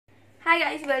Hi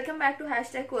guys, welcome back to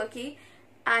 #quirky.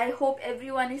 I hope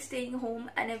everyone is staying home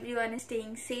and everyone is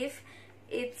staying safe.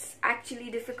 It's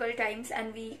actually difficult times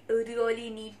and we really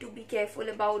need to be careful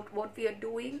about what we are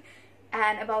doing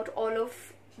and about all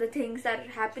of the things that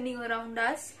are happening around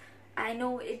us. I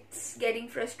know it's getting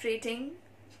frustrating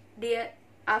day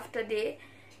after day,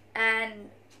 and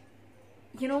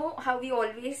you know how we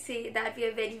always say that we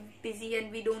are very busy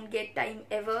and we don't get time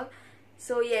ever.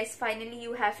 So yes, finally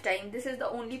you have time. This is the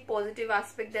only positive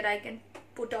aspect that I can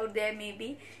put out there,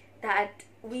 maybe, that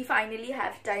we finally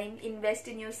have time. Invest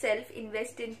in yourself,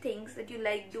 invest in things that you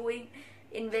like doing,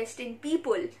 invest in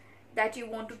people that you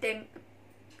want to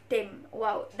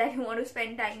that you want to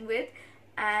spend time with,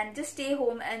 and just stay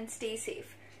home and stay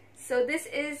safe. So this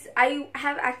is, I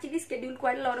have actually scheduled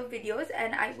quite a lot of videos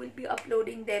and I will be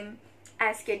uploading them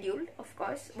as scheduled, of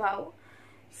course. Wow.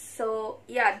 So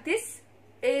yeah, this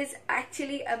is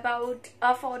actually about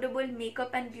affordable makeup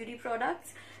and beauty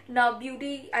products. Now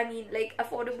beauty, I mean like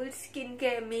affordable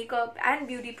skincare, makeup and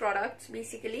beauty products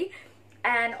basically,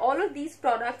 and all of these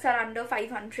products are under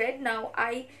 500. Now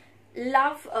I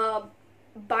love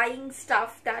buying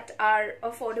stuff that are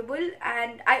affordable,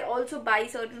 and I also buy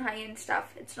certain high-end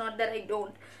stuff. It's not that I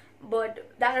don't,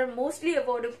 but that are mostly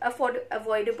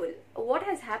avoidable. What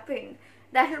has happened?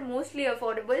 That are mostly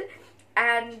affordable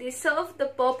and they serve the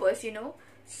purpose, you know.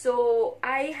 So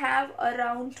I have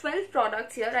around 12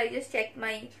 products here. I just checked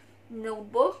my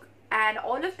notebook and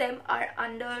all of them are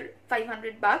under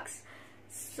 500 bucks.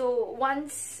 So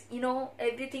once, you know,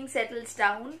 everything settles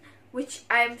down, which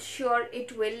I'm sure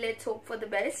it will, let's hope for the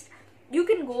best, you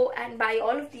can go and buy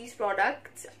all of these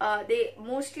products.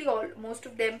 Most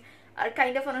of them are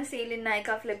kind of on a sale in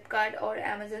NYKAA, Flipkart or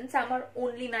Amazon. Some are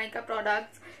only NYKAA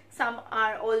products, some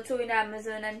are also in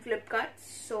Amazon and Flipkart.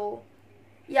 So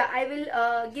yeah, I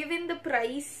will give in the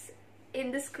price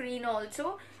in the screen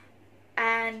also.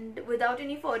 And without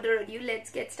any further ado, let's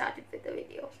get started with the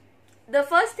video. The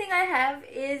first thing I have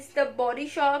is the Body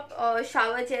Shop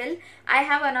shower gel. I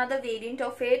have another variant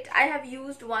of it. I have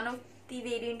used one of the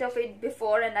variant of it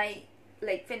before and I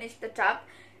like finished the tub.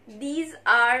 These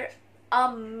are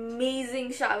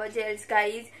amazing shower gels,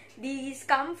 guys. These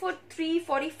come for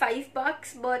 345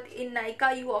 bucks, but in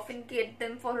NYKAA you often get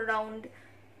them for around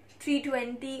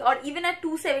 320 or even at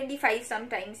 275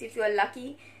 sometimes if you are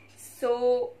lucky.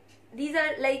 So these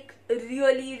are like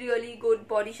really good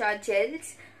body shower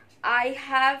gels. I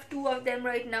have 2 of them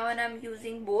right now and I'm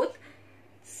using both.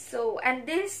 So, and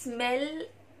they smell,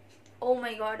 oh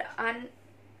my god,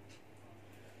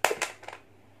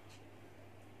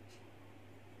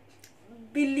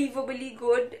 unbelievably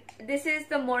good. This is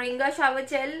the Moringa shower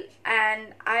gel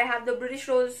and I have the British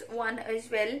Rose one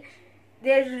as well.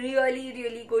 They're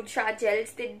really good shower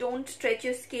gels. They don't stretch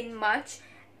your skin much.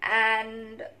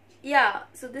 And yeah,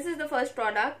 so this is the first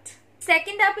product.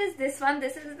 Second up is this one.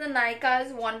 This is the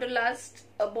NYKAA's Wanderlust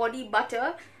body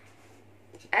butter.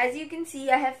 As you can see,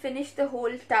 I have finished the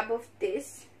whole tub of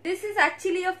this. This is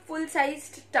actually a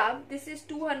full-sized tub. This is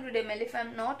 200 ml if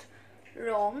I'm not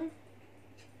wrong.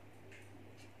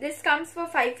 This comes for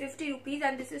 550 rupees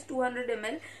and this is 200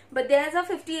 ml. But there's a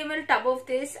 50 ml tub of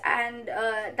this and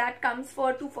that comes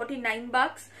for 249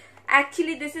 bucks.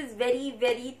 Actually, this is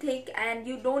very thick and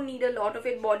you don't need a lot of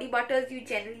it. Body butters, you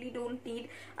generally don't need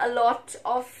a lot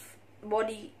of a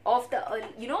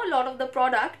lot of the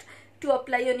product to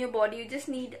apply on your body. You just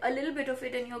need a little bit of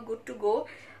it and you're good to go.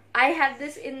 I have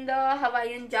this in the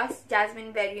Hawaiian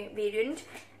Jasmine variant,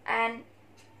 and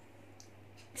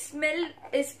smell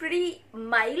is pretty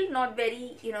mild, not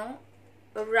very, you know,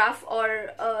 rough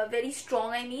or very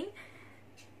strong, I mean.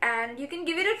 And you can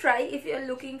give it a try if you're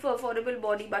looking for affordable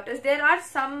body butters. There are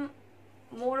some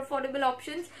more affordable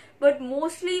options, but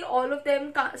mostly all of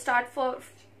them start for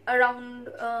around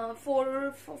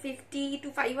 450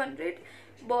 to 500.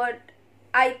 But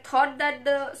I thought that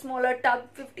the smaller tub,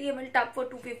 50 ml tub for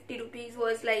 250 rupees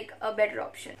was like a better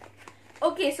option.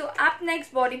 Okay, so up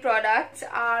next body products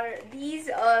are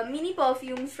these mini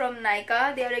perfumes from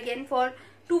NYKAA. They are again for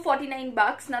 249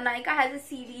 bucks. Now NYKAA has a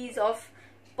series of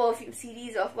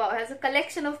has a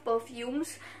collection of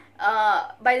perfumes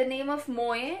by the name of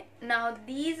Moe. Now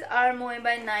these are Moe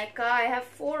by NYKAA. I have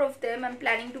 4 of them. I'm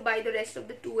planning to buy the rest of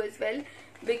the 2 as well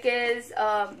because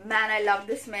man, I love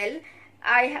the smell.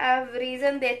 I have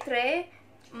Raison d'Etre,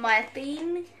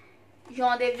 Martin,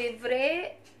 Joie de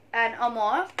Vivre and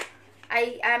Amor.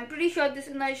 I am pretty sure this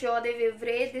is not Joie de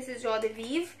Vivre, this is Joie de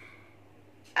Vive.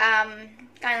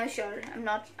 Kind of sure.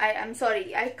 I'm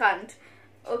sorry, I can't.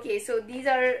 Okay, so these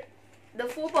are the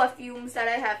 4 perfumes that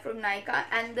I have from NYKAA,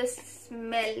 and the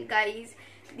smell, guys,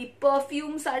 The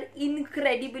perfumes are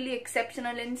incredibly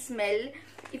exceptional in smell.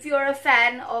 If you're a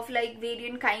fan of like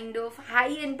variant kind of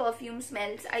high-end perfume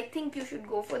smells, I think you should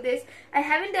go for this. I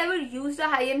haven't ever used a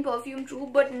high-end perfume too,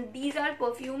 but these are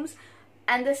perfumes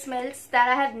and the smells that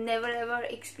I have never ever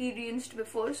experienced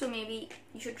before, so maybe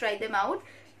you should try them out.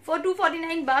 For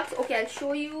 $249, okay, I'll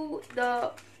show you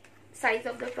the size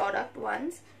of the product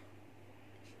once.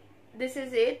 This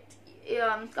is it.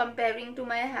 Comparing to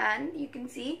my hand, you can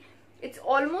see it's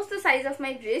almost the size of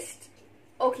my wrist.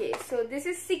 Okay, so this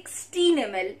is 16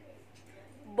 ml,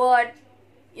 but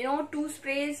you know, 2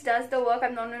 sprays does the work.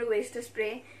 I'm not going to waste a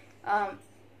spray.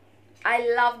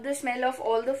 I love the smell of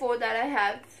all the 4 that I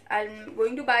have. I'm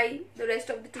going to buy the rest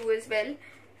of the 2 as well.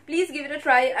 Please give it a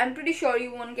try. I'm pretty sure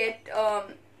you won't get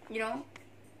you know,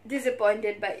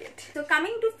 disappointed by it. So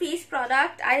coming to face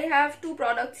product, I have 2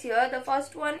 products here. The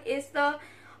first one is the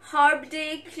Herb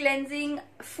Day Cleansing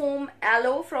Foam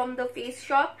Aloe from the Face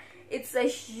Shop. It's a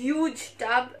huge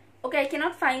tub. Okay, I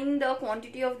cannot find the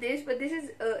quantity of this, but this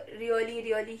is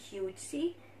really huge.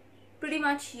 See, pretty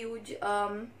much huge.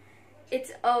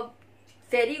 It's a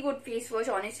very good face wash.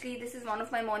 Honestly, this is one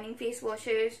of my morning face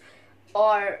washes.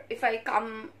 Or if I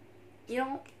come, you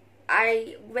know,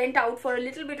 I went out for a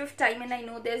little bit of time and I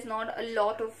know there's not a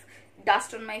lot of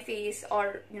dust on my face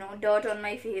or, you know, dirt on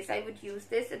my face, I would use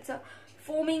this. It's a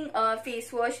foaming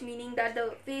face wash, meaning that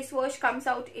the face wash comes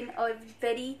out in a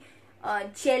very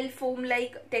gel foam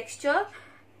like texture.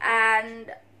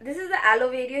 And this is the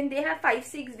aloe variant. They have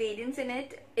 5-6 variants in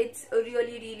it. It's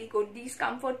really good. These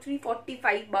come for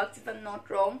 $345 if I'm not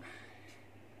wrong.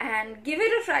 And give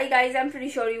it a try, guys. I'm pretty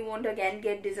sure you won't again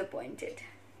get disappointed.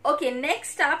 Okay,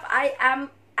 next up, I am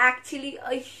actually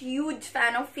a huge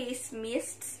fan of face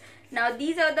mists. Now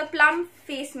these are the PLUM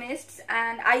face mists,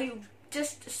 and I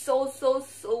just so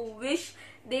wish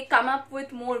they come up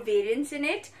with more variants in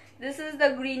it. This is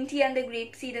the green tea and the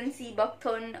grapeseed and sea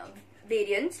buckthorn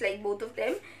variants, like both of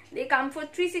them. They come for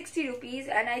 360 rupees,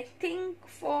 and I think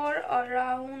for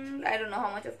around, I don't know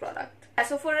how much of product.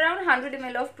 So for around 100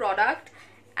 ml of product.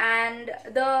 And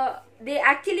they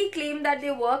actually claim that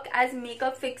they work as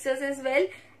makeup fixers as well.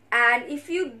 And if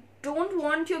you don't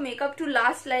want your makeup to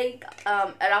last like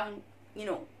around, you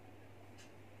know,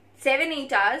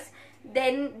 7-8 hours,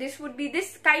 then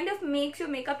this kind of makes your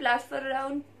makeup last for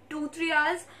around 2-3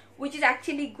 hours, which is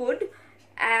actually good.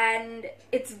 And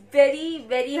it's very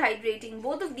hydrating.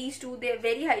 Both of these two, they're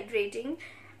very hydrating.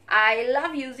 I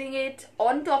love using it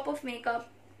on top of makeup,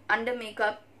 under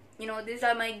makeup. You know, these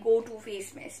are my go-to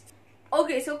face mists.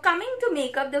 Okay, so coming to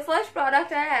makeup, the first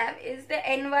product I have is the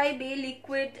NYKAA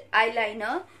liquid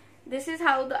eyeliner. This is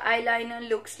how the eyeliner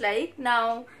looks like.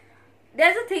 Now,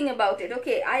 there's a thing about it.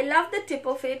 Okay, I love the tip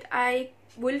of it. I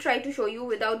will try to show you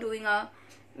without doing a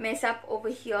mess up over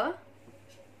here.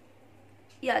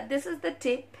 Yeah, this is the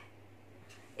tip.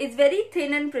 It's very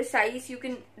thin and precise. You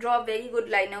can draw a very good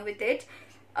liner with it.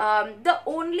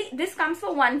 This comes for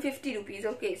 150 rupees.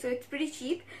 Okay, so it's pretty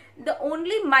cheap. The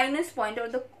only minus point or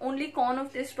the only con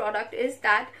of this product is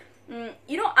that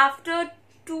you know, after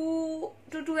 2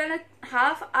 to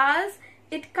 2.5 hours,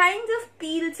 it kind of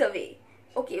peels away.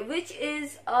 Okay, which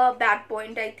is a bad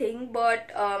point, I think.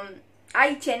 But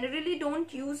I generally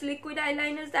don't use liquid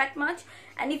eyeliners that much,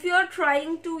 and if you are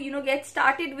trying to, you know, get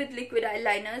started with liquid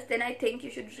eyeliners, then I think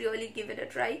you should really give it a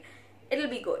try. It'll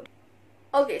be good.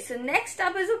 Okay, so next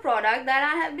up is a product that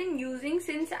I have been using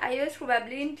since I was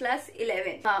probably in class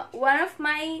 11. One of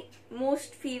my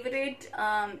most favorite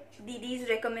DDs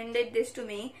recommended this to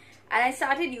me, and I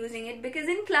started using it because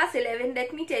in class 11,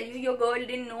 let me tell you, your girl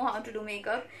didn't know how to do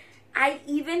makeup. I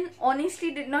even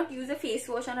honestly did not use a face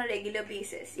wash on a regular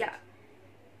basis. Yeah,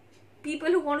 people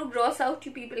who want to gross out,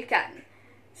 you people can.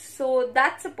 So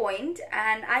that's a point,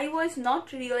 and I was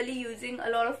not really using a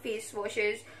lot of face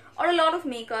washes or a lot of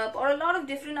makeup or a lot of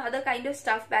different other kind of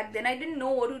stuff back then. I didn't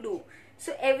know what to do.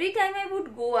 So every time I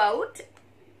would go out,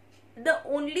 the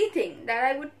only thing that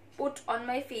I would put on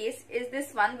my face is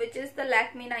this one, which is the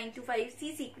LAKME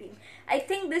 925cc cream. I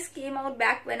think this came out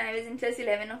back when I was in class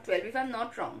 11 or 12, if I'm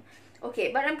not wrong.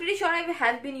 Okay, but I'm pretty sure I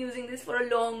have been using this for a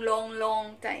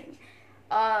long time.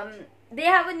 They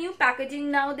have a new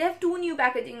packaging now. They have 2 new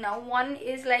packaging now. One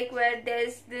is like where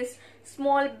there's this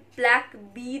small black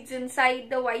beads inside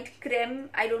the white creme.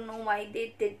 I don't know why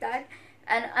they did that.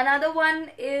 And another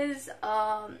one is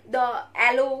the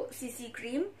aloe CC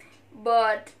cream.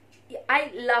 But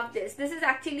I love this. This is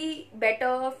actually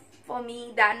better for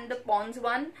me than the Pond's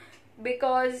one,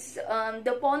 because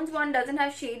the Pond's one doesn't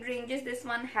have shade ranges. This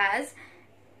one has.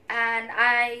 And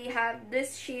I have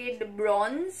this shade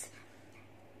bronze.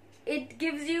 It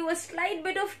gives you a slight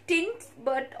bit of tint,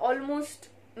 but almost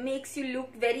makes you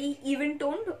look very even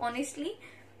toned, honestly.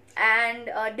 And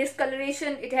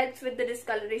discoloration, it helps with the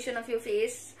discoloration of your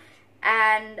face.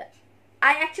 And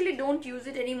I actually don't use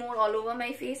it anymore all over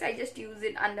my face. I just use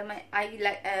it under my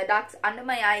darks under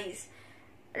my eyes,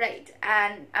 right?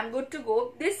 And I'm good to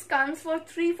go. This comes for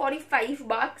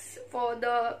 $345 for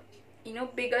the, you know,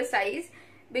 bigger size,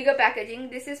 bigger packaging.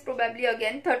 This is probably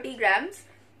again 30 grams.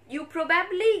 You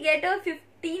probably get a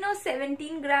 15 or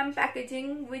 17 gram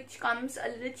packaging, which comes a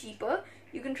little cheaper.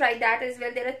 You can try that as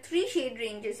well. There are 3 shade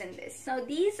ranges in this. Now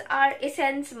these are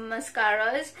Essence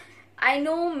mascaras. I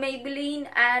know Maybelline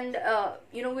and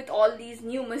you know, with all these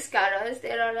new mascaras,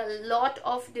 there are a lot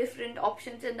of different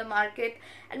options in the market,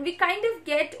 and we kind of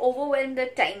get overwhelmed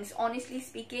at times, honestly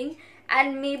speaking.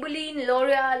 And Maybelline,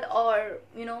 L'Oreal, or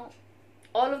you know,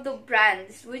 all of the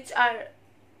brands which are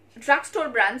drugstore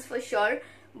brands for sure,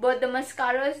 but the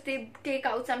mascaras they take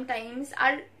out sometimes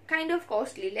are kind of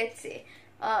costly, let's say.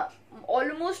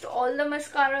 Almost all the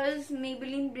mascaras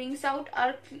Maybelline brings out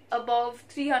are above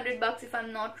 $300 if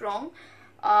I'm not wrong.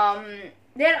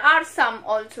 There are some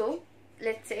also,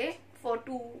 let's say, for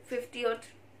 $250 or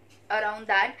around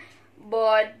that.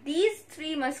 But these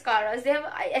 3 mascaras, they have,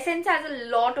 Essence has a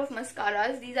lot of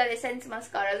mascaras. These are Essence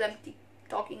mascaras I'm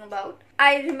talking about.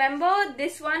 I remember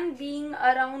this one being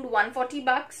around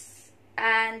 $140,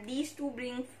 and these 2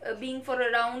 being for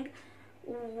around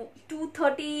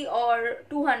 $230 or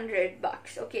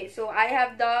 $200. Okay, so I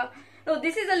have the, no,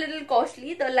 this is a little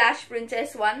costly, the Lash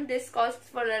Princess one. This costs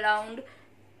for around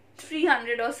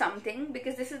 $300 or something,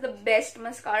 because this is the best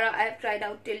mascara I have tried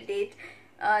out till date.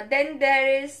 Then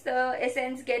there is the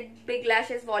Essence Get Big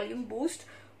Lashes Volume Boost,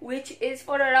 which is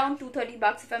for around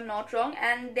 $230 if I'm not wrong.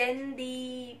 And then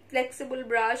the Flexible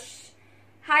Brush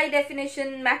High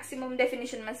Definition Maximum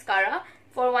Definition Mascara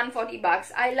for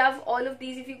 $140. I love all of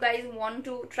these. If you guys want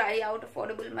to try out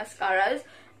affordable mascaras,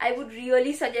 I would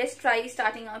really suggest try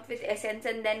starting out with Essence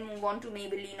and then move on to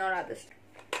Maybelline or others.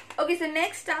 Okay, so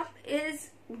next up is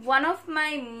one of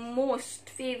my most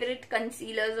favorite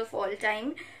concealers of all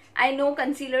time. I know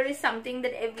concealer is something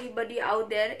that everybody out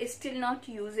there is still not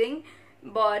using,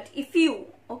 but if you,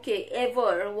 okay,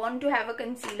 ever want to have a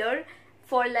concealer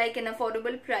for like an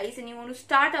affordable price and you want to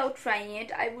start out trying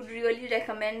it, I would really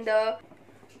recommend the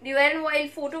Wet n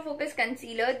Wild Photo Focus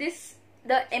Concealer.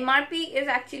 The MRP is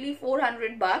actually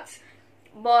 $400,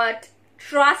 but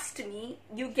trust me,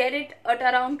 you get it at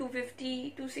around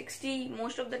 $250, $260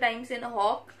 most of the times in a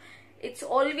hawk. It's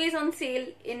always on sale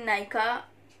in NYKAA,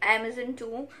 Amazon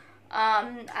too.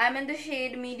 I'm in the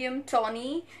shade Medium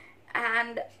Tawny,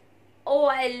 and oh,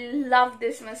 I love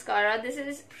this mascara. This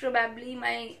is probably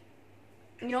my,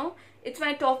 you know, it's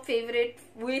my top favorite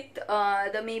with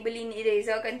the Maybelline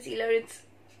Eraser Concealer. It's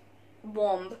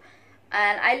bomb.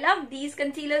 And I love these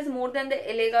concealers more than the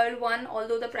LA Girl one,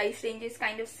 although the price range is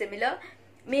kind of similar.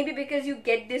 Maybe because you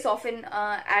get this often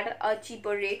at a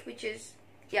cheaper rate, which is,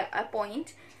 yeah, a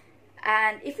point.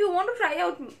 And if you want to try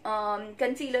out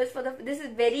concealers for this is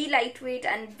very lightweight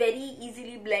and very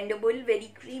easily blendable,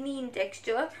 very creamy in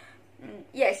texture.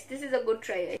 Yes, this is a good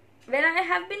try. When I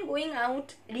have been going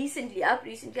out recently, I've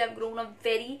grown a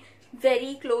very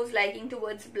close liking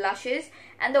towards blushes,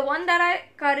 and the one that I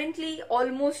currently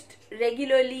almost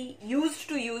regularly used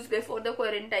to use before the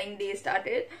quarantine days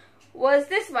started was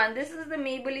this one. This is the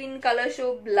Maybelline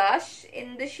COLORSHOW blush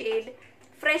in the shade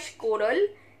Fresh Coral.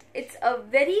 It's a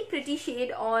very pretty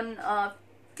shade on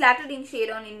flattering shade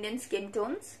on Indian skin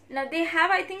tones. Now they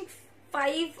have, I think,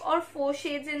 5 or 4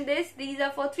 shades in this. These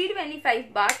are for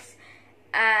 $325,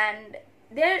 and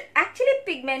they're actually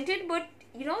pigmented, but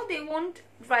you know, they won't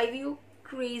drive you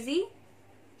crazy.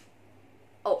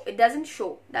 Oh, it doesn't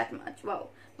show that much. Wow.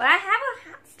 But I have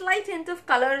a slight hint of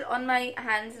color on my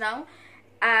hands now,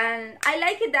 and I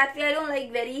like it that way. I don't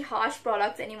like very harsh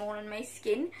products anymore on my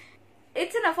skin.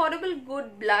 It's an affordable,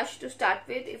 good blush to start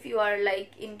with if you are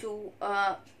like into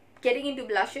getting into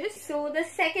blushes. So the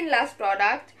second last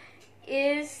product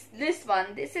is this one.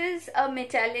 This is a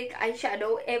metallic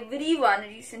eyeshadow. Everyone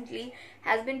recently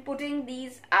has been putting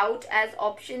these out as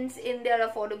options in their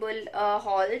affordable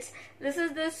hauls. This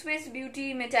is the Swiss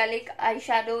Beauty metallic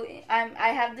eyeshadow. I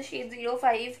have the shade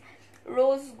 05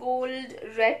 Rose Gold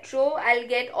Retro. I'll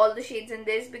get all the shades in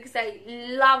this because I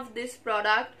love this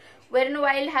product. Wet n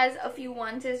Wild has a few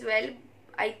ones as well,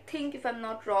 I think, if I'm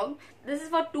not wrong. This is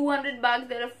for $200.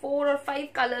 There are 4 or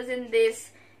 5 colors in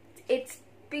this. It's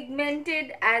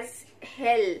pigmented as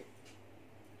hell.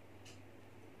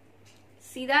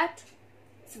 See that?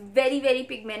 It's very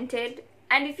pigmented.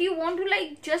 And if you want to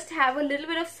like just have a little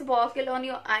bit of sparkle on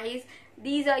your eyes,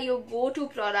 these are your go-to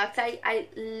products. I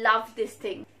love this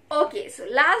thing. Okay, so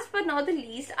last but not the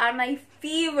least are my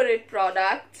favorite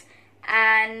products,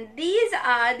 and these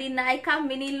are the NYKAA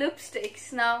mini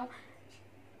lipsticks. Now,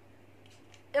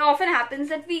 it often happens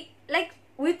that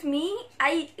with me,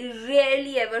 I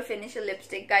rarely ever finish a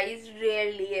lipstick, guys,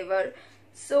 rarely ever.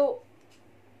 So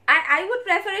I would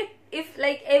prefer it if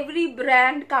like every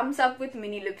brand comes up with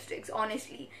mini lipsticks.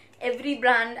 Honestly, every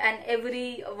brand and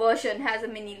every version has a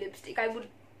mini lipstick. I would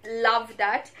love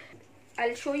that.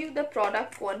 I'll show you the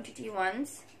product quantity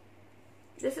once.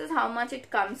 This is how much it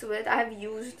comes with. I have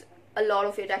used a lot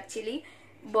of it actually,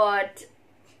 but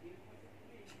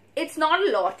it's not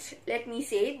a lot, let me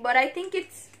say, but I think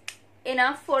it's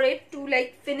enough for it to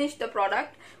like finish the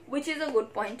product, which is a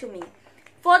good point to me.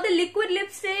 For the liquid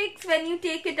lipsticks, when you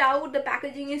take it out, the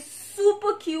packaging is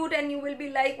super cute and you will be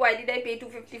like, why did I pay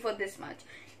 $250 for this much?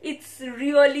 It's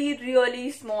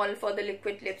really small for the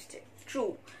liquid lipstick,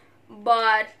 true,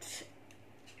 but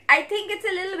I think it's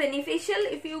a little beneficial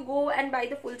if you go and buy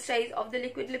the full size of the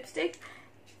liquid lipstick.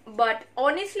 But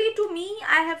honestly, to me,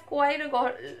 I have quite a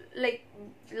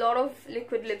lot of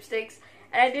liquid lipsticks,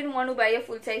 and I didn't want to buy a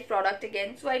full size product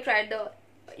again, so I tried the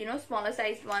smaller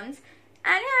sized ones,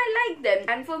 and yeah, I like them.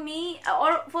 And for me,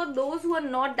 or for those who are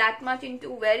not that much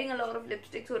into wearing a lot of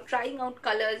lipsticks or trying out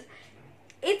colors,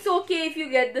 it's okay if you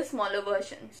get the smaller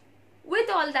versions. With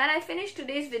all that, I finished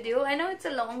today's video. I know it's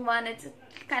a long one, it's a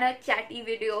kind of chatty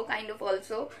video, kind of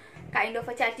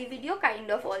a chatty video,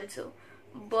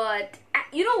 but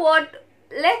you know what,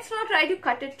 let's not try to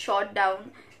cut it short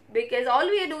down, because all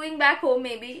we are doing back home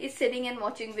maybe is sitting and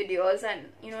watching videos and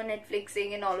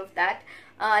Netflixing and all of that.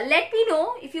 Let me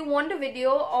know if you want a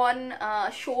video on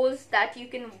shows that you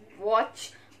can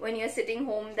watch when you're sitting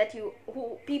home,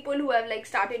 people who have like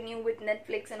started new with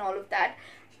Netflix and all of that.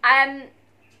 I'm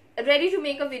ready to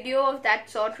make a video of that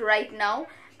sort right now.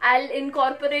 I'll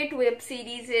incorporate web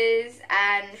series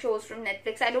and shows from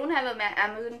Netflix. I don't have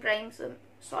Amazon Prime, so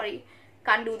sorry,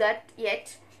 can't do that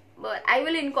yet. But I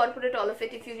will incorporate all of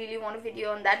it. If you really want a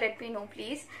video on that, let me know,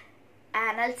 please.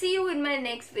 And I'll see you in my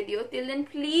next video. Till then,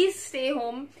 please stay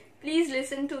home. Please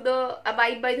listen to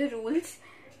abide by the rules.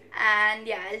 And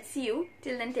yeah, I'll see you.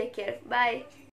 Till then, take care. Bye.